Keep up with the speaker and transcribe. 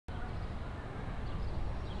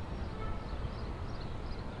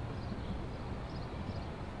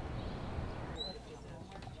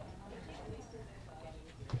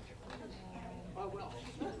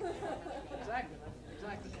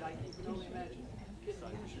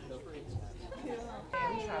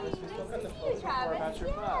to see you, Travis. Yes,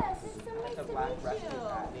 it's so nice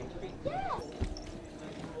to meet you.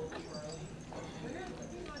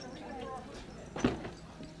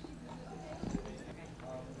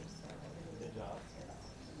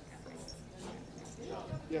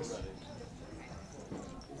 Yes. Yes.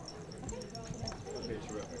 Okay,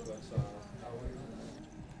 terrific. Let's,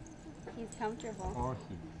 He's comfortable.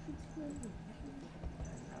 awesome.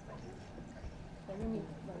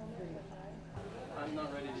 I'm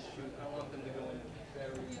not ready to shoot. I want them to go in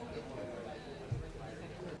very.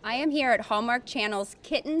 I am here at Hallmark Channel's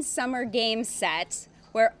Kitten Summer Game Set,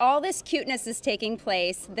 where all this cuteness is taking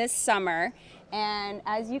place this summer. And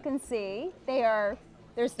as you can see,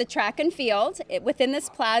 there's the track and field. Within this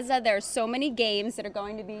plaza, there are so many games that are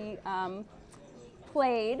going to be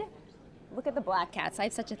played. Look at the black cats. I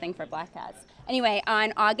have such a thing for black cats. Anyway,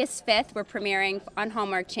 on August 5th, we're premiering on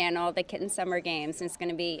Hallmark Channel the Kitten Summer Games, and it's going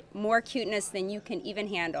to be more cuteness than you can even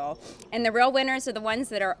handle. And the real winners are the ones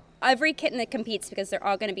that are every kitten that competes, because they're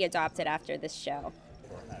all going to be adopted after this show.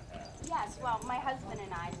 Yes, well, my husband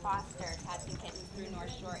and I foster cats and kittens through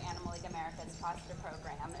North Shore Animal League America's foster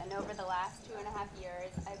program, and over the last 2.5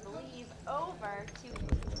 years, I believe over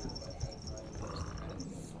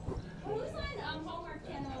Who's on Hallmark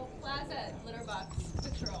Channel Plaza Litter Box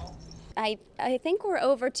Patrol? I think we're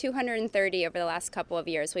over 230 over the last couple of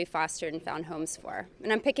years we fostered and found homes for.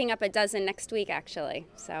 And I'm picking up a dozen next week, actually,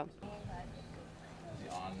 so.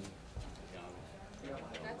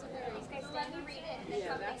 Let me read it.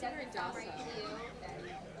 Yeah, that's a very docile.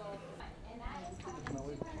 And that is coming in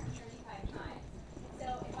 235 times. So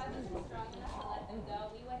if I wasn't strong enough to let them go,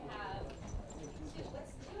 we would have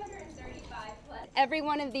 235 plus. Every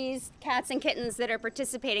one of these cats and kittens that are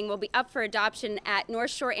participating will be up for adoption at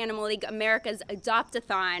North Shore Animal League America's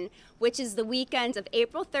ADOPTABLE, which is the weekend of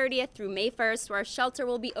April 30th through May 1st, where our shelter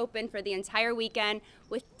will be open for the entire weekend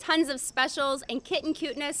with tons of specials and kitten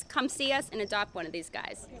cuteness. Come see us and adopt one of these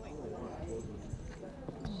guys.